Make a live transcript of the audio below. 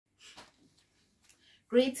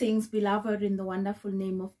Greetings, beloved, in the wonderful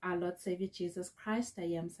name of our Lord Savior Jesus Christ.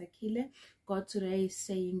 I am Sakile. God today is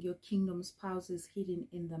saying your kingdom spouse is hidden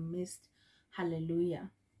in the mist. Hallelujah.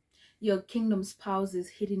 Your kingdom spouse is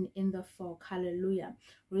hidden in the fog. Hallelujah.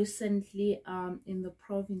 Recently, in the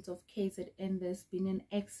province of KZN, there's been an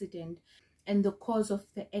accident. And the cause of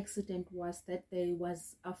the accident was that there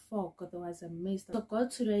was a fog, or there was a mist. So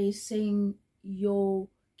God today is saying your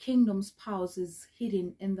kingdom spouse is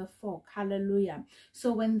hidden in the fog. Hallelujah.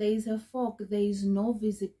 So when there is a fog, there is no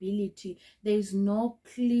visibility. There is no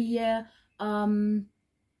clear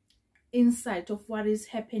insight of what is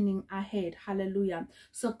happening ahead. Hallelujah.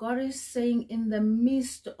 So God is saying in the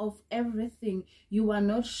midst of everything, you are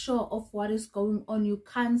not sure of what is going on. You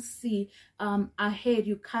can't see ahead.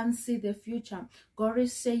 You can't see the future. God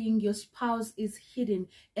is saying your spouse is hidden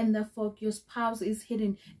in the fog. Your spouse is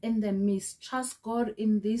hidden in the mist. Trust God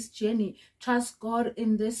in this journey. Trust God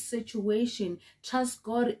in this situation. Trust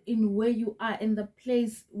God in where you are, in the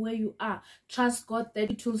place where you are. Trust God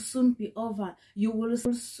that it will soon be over. You will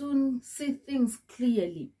soon see things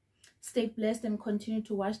clearly. Stay blessed and continue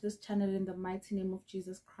to watch this channel in the mighty name of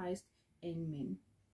Jesus Christ. Amen.